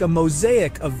is like a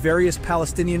mosaic of various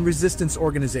Palestinian resistance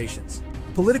organizations.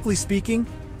 Politically speaking,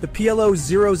 the PLO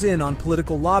zeroes in on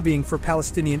political lobbying for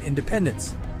Palestinian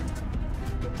independence.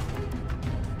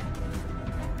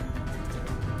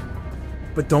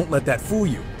 But don't let that fool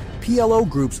you. PLO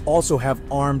groups also have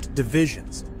armed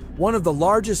divisions. One of the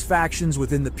largest factions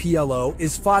within the PLO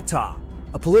is Fatah,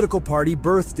 a political party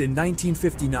birthed in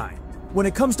 1959. When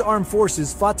it comes to armed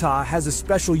forces, Fatah has a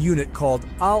special unit called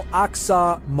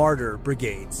Al-Aqsa Martyr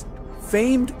Brigades,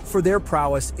 famed for their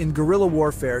prowess in guerrilla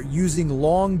warfare using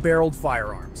long-barreled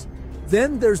firearms.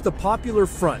 Then there's the Popular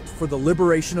Front for the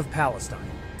Liberation of Palestine,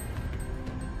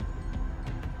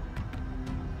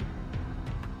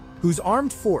 whose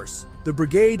armed force, the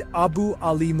Brigade Abu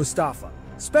Ali Mustafa,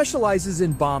 specializes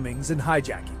in bombings and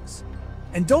hijackings.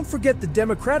 And don't forget the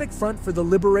Democratic Front for the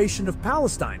Liberation of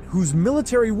Palestine, whose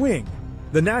military wing,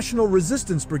 the National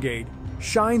Resistance Brigade,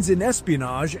 shines in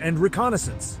espionage and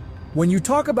reconnaissance. When you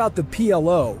talk about the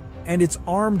PLO and its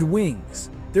armed wings,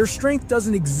 their strength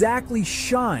doesn't exactly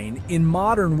shine in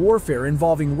modern warfare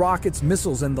involving rockets,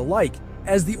 missiles, and the like,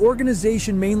 as the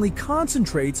organization mainly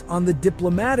concentrates on the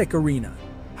diplomatic arena.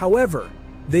 However,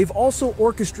 they've also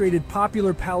orchestrated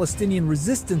popular Palestinian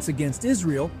resistance against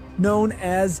Israel, known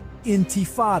as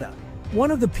Intifada.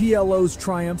 One of the PLO's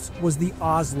triumphs was the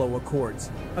Oslo Accords,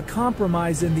 a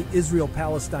compromise in the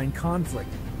Israel-Palestine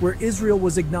conflict, where Israel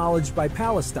was acknowledged by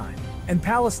Palestine, and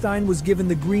Palestine was given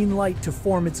the green light to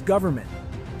form its government.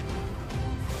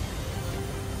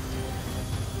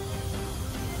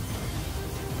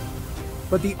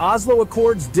 But the Oslo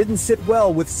Accords didn't sit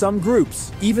well with some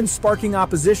groups, even sparking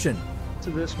opposition. To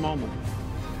this moment,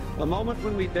 the moment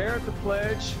when we dared to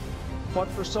pledge what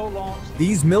for so long.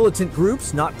 These militant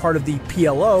groups, not part of the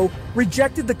PLO,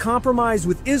 rejected the compromise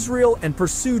with Israel and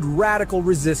pursued radical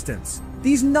resistance.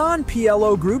 These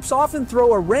non-PLO groups often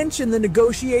throw a wrench in the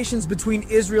negotiations between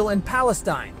Israel and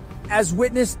Palestine, as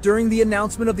witnessed during the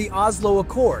announcement of the Oslo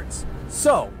Accords.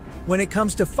 So, when it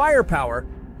comes to firepower,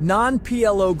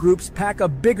 non-PLO groups pack a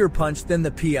bigger punch than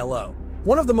the PLO.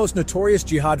 One of the most notorious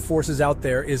jihad forces out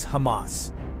there is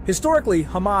Hamas. Historically,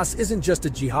 Hamas isn't just a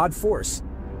jihad force.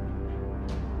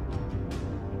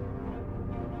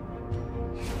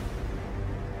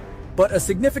 but a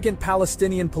significant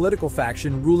Palestinian political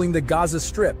faction ruling the Gaza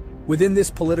Strip. Within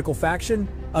this political faction,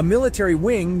 a military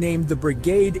wing named the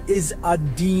Brigade Izz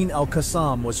ad-Din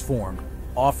al-Qassam was formed,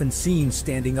 often seen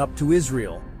standing up to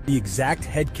Israel. The exact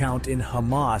headcount in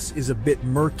Hamas is a bit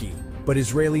murky, but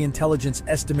Israeli intelligence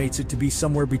estimates it to be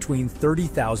somewhere between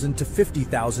 30,000 to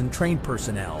 50,000 trained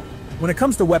personnel. When it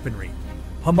comes to weaponry,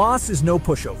 Hamas is no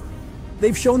pushover.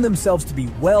 They've shown themselves to be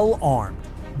well-armed,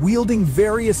 wielding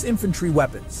various infantry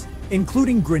weapons,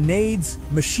 including grenades,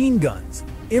 machine guns,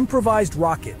 improvised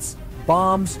rockets,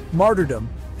 bombs, martyrdom,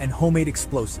 and homemade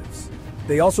explosives.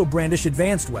 They also brandish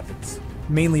advanced weapons,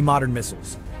 mainly modern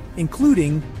missiles,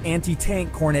 including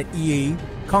anti-tank Kornet EA,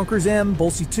 Konkurs M,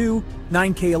 Bolsi 2,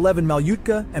 9K-11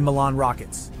 Malyutka, and Milan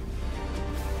rockets.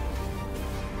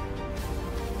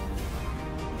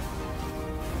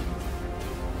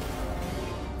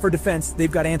 For defense,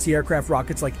 they've got anti-aircraft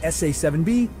rockets like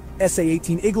SA-7B,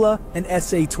 SA-18 Igla, and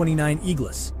SA-29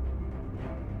 Iglis.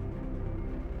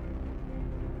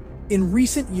 In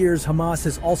recent years, Hamas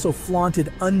has also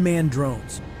flaunted unmanned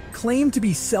drones, claimed to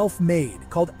be self-made,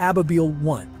 called Ababil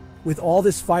 1. With all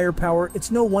this firepower,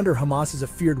 it's no wonder Hamas is a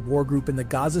feared war group in the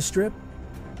Gaza Strip.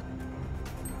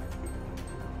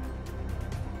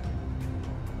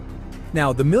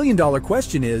 Now, the million-dollar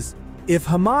question is, if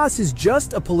Hamas is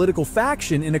just a political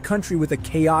faction in a country with a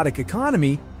chaotic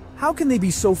economy, how can they be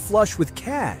so flush with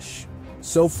cash?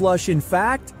 So flush, in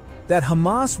fact, that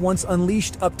Hamas once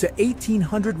unleashed up to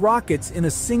 1,800 rockets in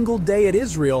a single day at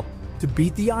Israel to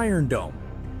beat the Iron Dome.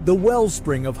 The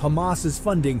wellspring of Hamas's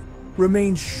funding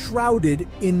remains shrouded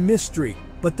in mystery,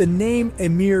 but the name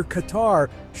Emir Qatar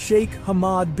Sheikh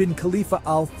Hamad bin Khalifa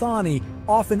Al Thani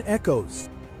often echoes.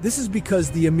 This is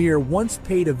because the Emir once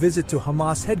paid a visit to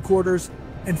Hamas headquarters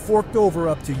and forked over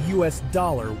up to US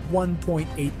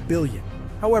 $1.8 billion.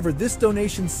 However, this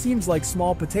donation seems like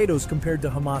small potatoes compared to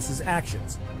Hamas's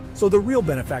actions, so the real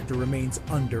benefactor remains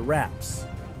under wraps.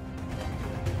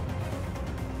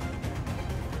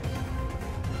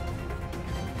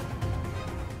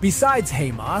 Besides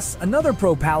Hamas, another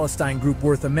pro-Palestine group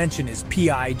worth a mention is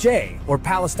PIJ, or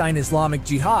Palestine Islamic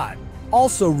Jihad,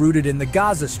 also rooted in the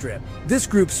Gaza Strip. This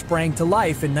group sprang to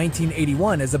life in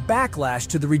 1981 as a backlash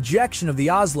to the rejection of the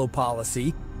Oslo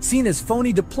policy, seen as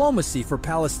phony diplomacy for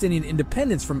Palestinian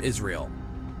independence from Israel.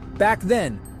 Back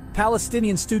then,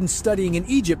 Palestinian students studying in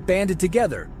Egypt banded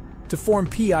together to form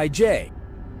PIJ.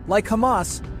 Like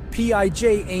Hamas,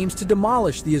 PIJ aims to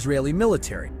demolish the Israeli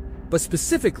military, but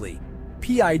specifically,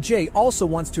 PIJ also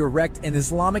wants to erect an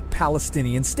Islamic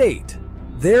Palestinian state.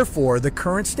 Therefore, the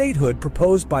current statehood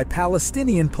proposed by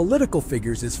Palestinian political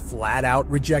figures is flat-out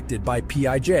rejected by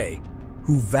PIJ,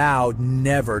 who vowed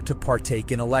never to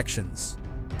partake in elections.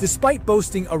 Despite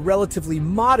boasting a relatively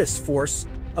modest force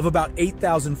of about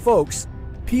 8,000 folks,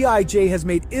 PIJ has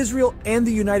made Israel and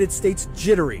the United States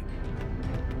jittery.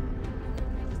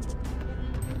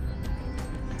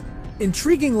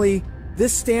 Intriguingly,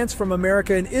 this stance from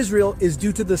America and Israel is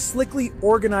due to the slickly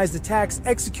organized attacks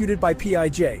executed by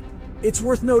PIJ. It's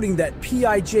worth noting that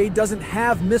PIJ doesn't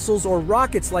have missiles or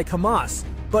rockets like Hamas,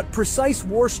 but precise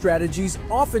war strategies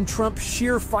often trump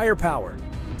sheer firepower.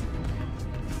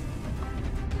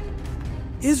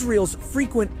 Israel's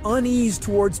frequent unease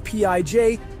towards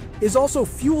PIJ is also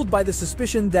fueled by the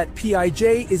suspicion that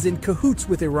PIJ is in cahoots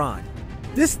with Iran.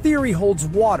 This theory holds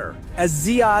water, as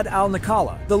Ziad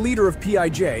al-Nakala, the leader of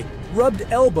PIJ, rubbed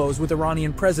elbows with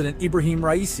Iranian President Ibrahim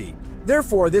Raisi.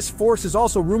 Therefore, this force is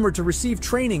also rumored to receive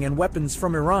training and weapons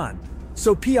from Iran.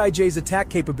 So PIJ's attack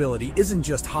capability isn't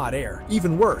just hot air,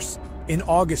 even worse. In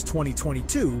August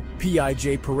 2022,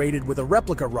 PIJ paraded with a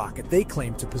replica rocket they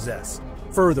claimed to possess,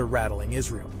 further rattling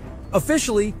Israel.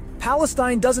 Officially,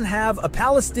 Palestine doesn't have a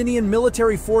Palestinian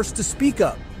military force to speak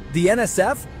of. The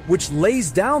NSF, which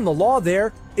lays down the law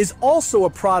there, is also a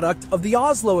product of the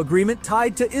Oslo Agreement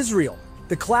tied to Israel.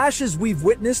 The clashes we've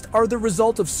witnessed are the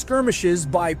result of skirmishes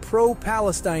by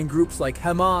pro-Palestine groups like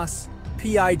Hamas,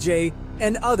 PIJ,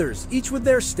 and others, each with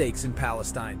their stakes in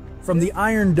Palestine. From the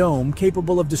Iron Dome,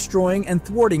 capable of destroying and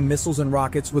thwarting missiles and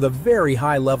rockets with a very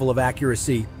high level of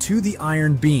accuracy, to the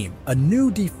Iron Beam, a new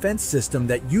defense system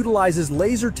that utilizes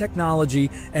laser technology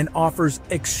and offers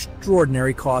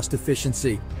extraordinary cost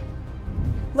efficiency.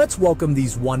 Let's welcome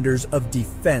these wonders of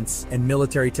defense and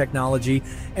military technology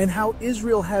and how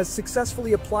Israel has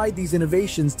successfully applied these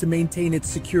innovations to maintain its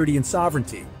security and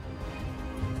sovereignty.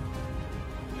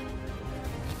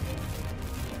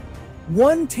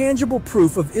 One tangible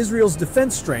proof of Israel's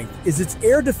defense strength is its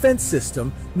air defense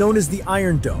system known as the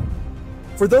Iron Dome.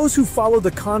 For those who follow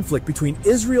the conflict between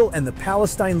Israel and the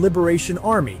Palestine Liberation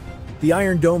Army, the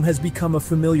Iron Dome has become a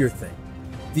familiar thing.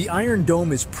 The Iron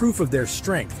Dome is proof of their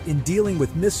strength in dealing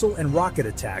with missile and rocket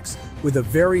attacks with a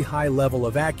very high level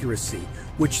of accuracy,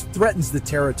 which threatens the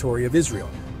territory of Israel.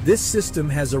 This system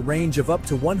has a range of up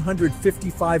to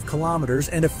 155 kilometers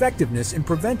and effectiveness in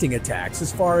preventing attacks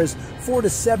as far as 4 to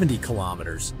 70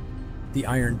 kilometers. The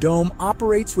Iron Dome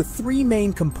operates with three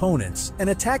main components: an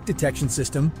attack detection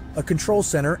system, a control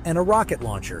center, and a rocket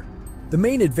launcher. The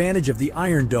main advantage of the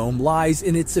Iron Dome lies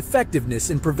in its effectiveness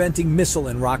in preventing missile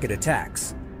and rocket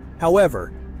attacks.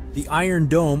 However, the Iron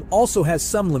Dome also has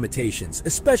some limitations,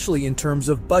 especially in terms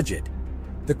of budget.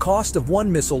 The cost of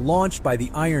one missile launched by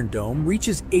the Iron Dome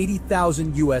reaches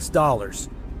 $80,000,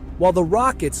 while the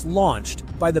rockets launched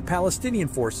by the Palestinian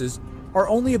forces are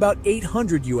only about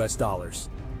 $800.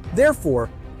 Therefore,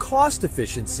 cost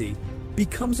efficiency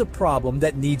becomes a problem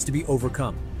that needs to be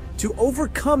overcome. To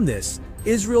overcome this,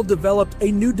 Israel developed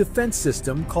a new defense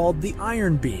system called the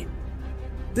Iron Beam.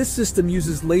 This system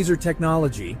uses laser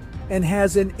technology and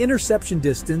has an interception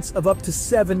distance of up to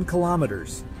 7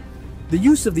 kilometers. The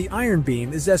use of the Iron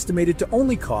Beam is estimated to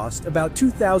only cost about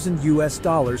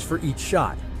 $2,000 for each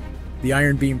shot. The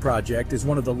Iron Beam project is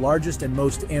one of the largest and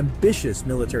most ambitious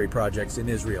military projects in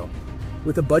Israel,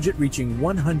 with a budget reaching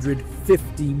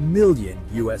 $150 million.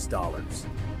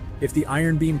 If the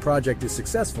Iron Beam project is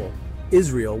successful,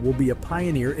 Israel will be a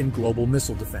pioneer in global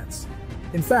missile defense.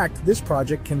 In fact, this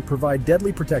project can provide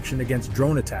deadly protection against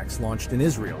drone attacks launched in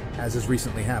Israel, as has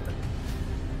recently happened.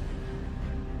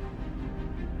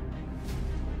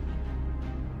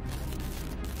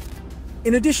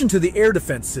 In addition to the air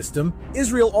defense system,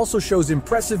 Israel also shows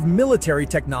impressive military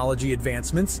technology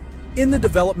advancements in the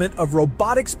development of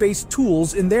robotics-based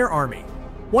tools in their army.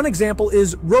 One example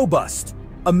is Robust,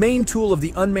 a main tool of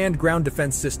the unmanned ground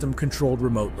defense system controlled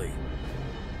remotely.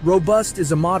 Robust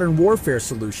is a modern warfare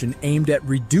solution aimed at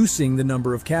reducing the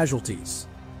number of casualties.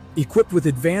 Equipped with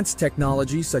advanced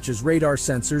technology such as radar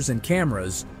sensors and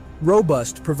cameras,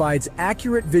 Robust provides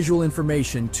accurate visual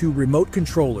information to remote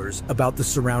controllers about the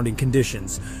surrounding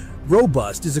conditions.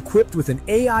 Robust is equipped with an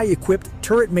AI-equipped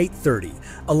Turret Mate 30,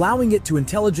 allowing it to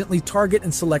intelligently target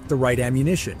and select the right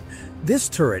ammunition. This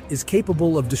turret is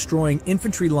capable of destroying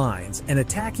infantry lines and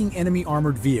attacking enemy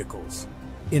armored vehicles.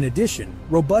 In addition,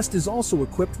 Robust is also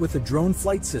equipped with a drone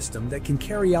flight system that can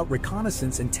carry out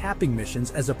reconnaissance and tapping missions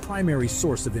as a primary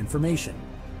source of information.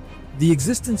 The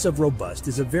existence of Robust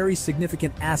is a very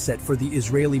significant asset for the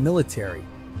Israeli military.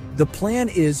 The plan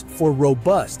is for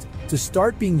Robust to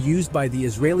start being used by the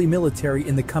Israeli military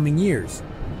in the coming years,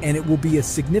 and it will be a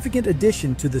significant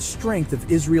addition to the strength of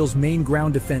Israel's main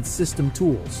ground defense system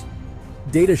tools.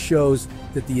 Data shows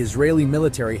that the Israeli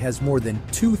military has more than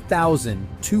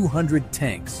 2,200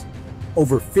 tanks,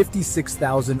 over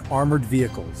 56,000 armored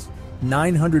vehicles,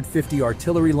 950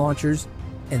 artillery launchers,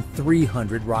 and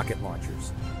 300 rocket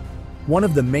launchers. One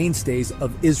of the mainstays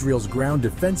of Israel's ground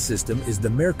defense system is the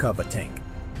Merkava tank,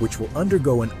 which will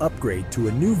undergo an upgrade to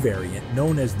a new variant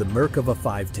known as the Merkava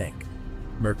 5 tank.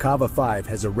 Merkava 5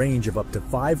 has a range of up to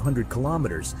 500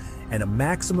 kilometers and a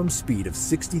maximum speed of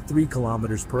 63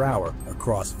 kilometers per hour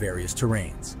across various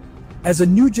terrains. As a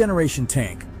new generation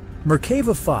tank,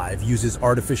 Merkava 5 uses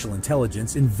artificial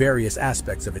intelligence in various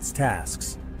aspects of its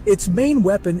tasks. Its main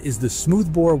weapon is the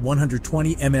smoothbore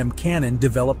 120mm cannon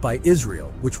developed by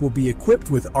Israel, which will be equipped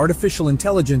with artificial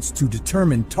intelligence to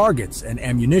determine targets and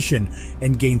ammunition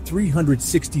and gain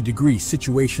 360-degree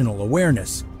situational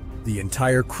awareness. The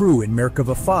entire crew in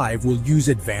Merkava 5 will use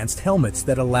advanced helmets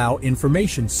that allow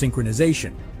information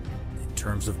synchronization. In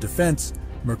terms of defense,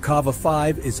 Merkava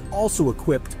 5 is also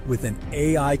equipped with an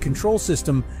AI control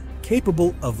system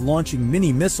capable of launching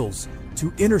mini-missiles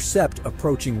to intercept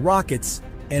approaching rockets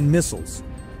and missiles.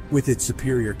 With its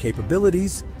superior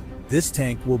capabilities, this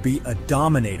tank will be a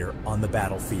dominator on the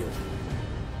battlefield.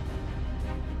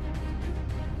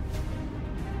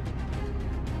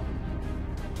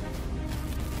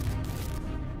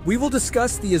 We will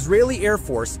discuss the Israeli Air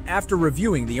Force after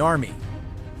reviewing the Army.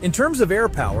 In terms of air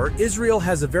power, Israel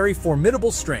has a very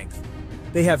formidable strength.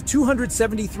 They have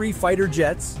 273 fighter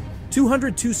jets,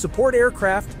 202 support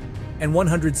aircraft, and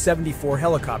 174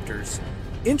 helicopters.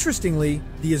 Interestingly,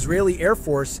 the Israeli Air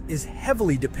Force is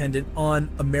heavily dependent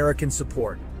on American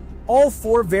support. All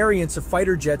 4 variants of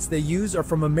fighter jets they use are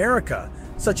from America,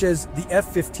 such as the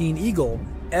F-15 Eagle,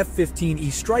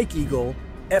 F-15E Strike Eagle,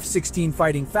 F-16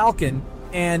 Fighting Falcon,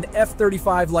 and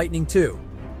F-35 Lightning II.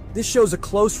 This shows a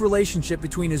close relationship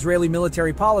between Israeli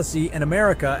military policy and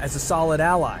America as a solid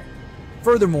ally.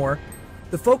 Furthermore,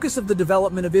 the focus of the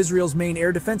development of Israel's main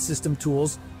air defense system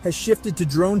tools has shifted to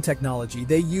drone technology.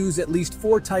 They use at least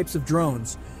 4 types of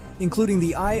drones, including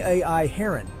the IAI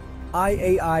Heron,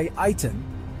 IAI Iton,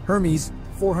 Hermes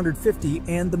 450,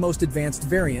 and the most advanced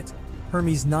variant,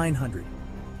 Hermes 900.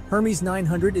 Hermes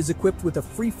 900 is equipped with a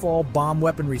free-fall bomb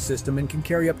weaponry system and can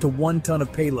carry up to 1 ton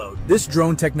of payload. This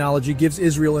drone technology gives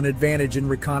Israel an advantage in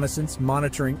reconnaissance,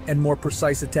 monitoring, and more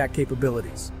precise attack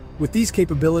capabilities. With these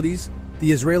capabilities,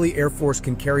 the Israeli Air Force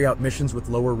can carry out missions with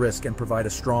lower risk and provide a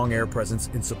strong air presence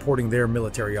in supporting their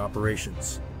military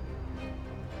operations.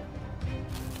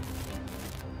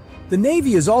 The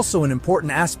Navy is also an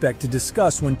important aspect to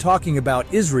discuss when talking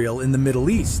about Israel in the Middle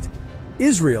East.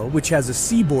 Israel, which has a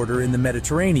sea border in the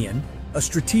Mediterranean, a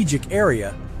strategic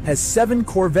area, has 7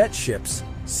 corvette ships,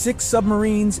 6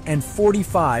 submarines, and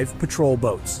 45 patrol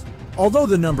boats. Although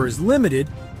the number is limited,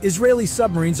 Israeli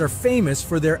submarines are famous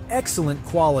for their excellent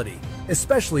quality,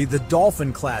 especially the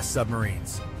Dolphin-class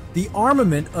submarines. The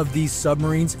armament of these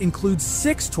submarines includes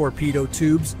 6 torpedo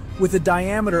tubes with a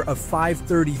diameter of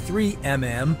 533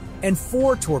 mm and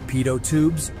 4 torpedo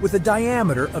tubes with a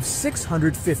diameter of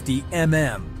 650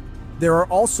 mm. There are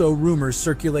also rumors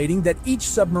circulating that each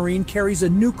submarine carries a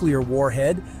nuclear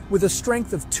warhead with a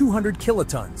strength of 200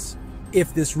 kilotons.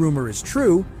 If this rumor is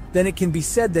true, then it can be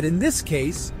said that in this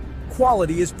case,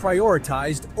 quality is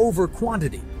prioritized over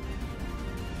quantity.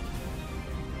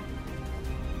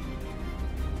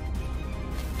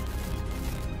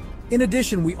 In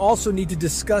addition, we also need to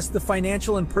discuss the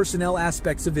financial and personnel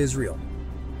aspects of Israel.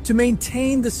 To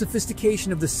maintain the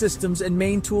sophistication of the systems and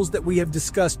main tools that we have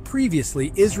discussed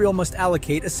previously, Israel must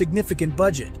allocate a significant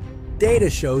budget. Data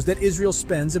shows that Israel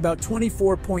spends about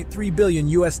 $24.3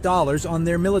 billion on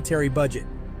their military budget.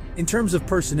 In terms of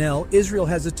personnel, Israel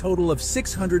has a total of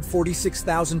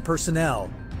 646,000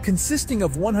 personnel, consisting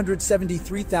of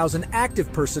 173,000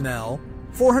 active personnel,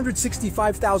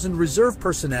 465,000 reserve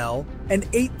personnel, and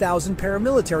 8,000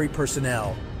 paramilitary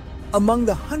personnel. Among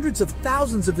the hundreds of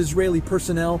thousands of Israeli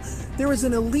personnel, there is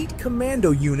an elite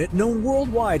commando unit known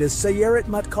worldwide as Sayeret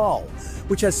Matkal,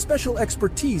 which has special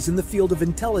expertise in the field of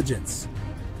intelligence.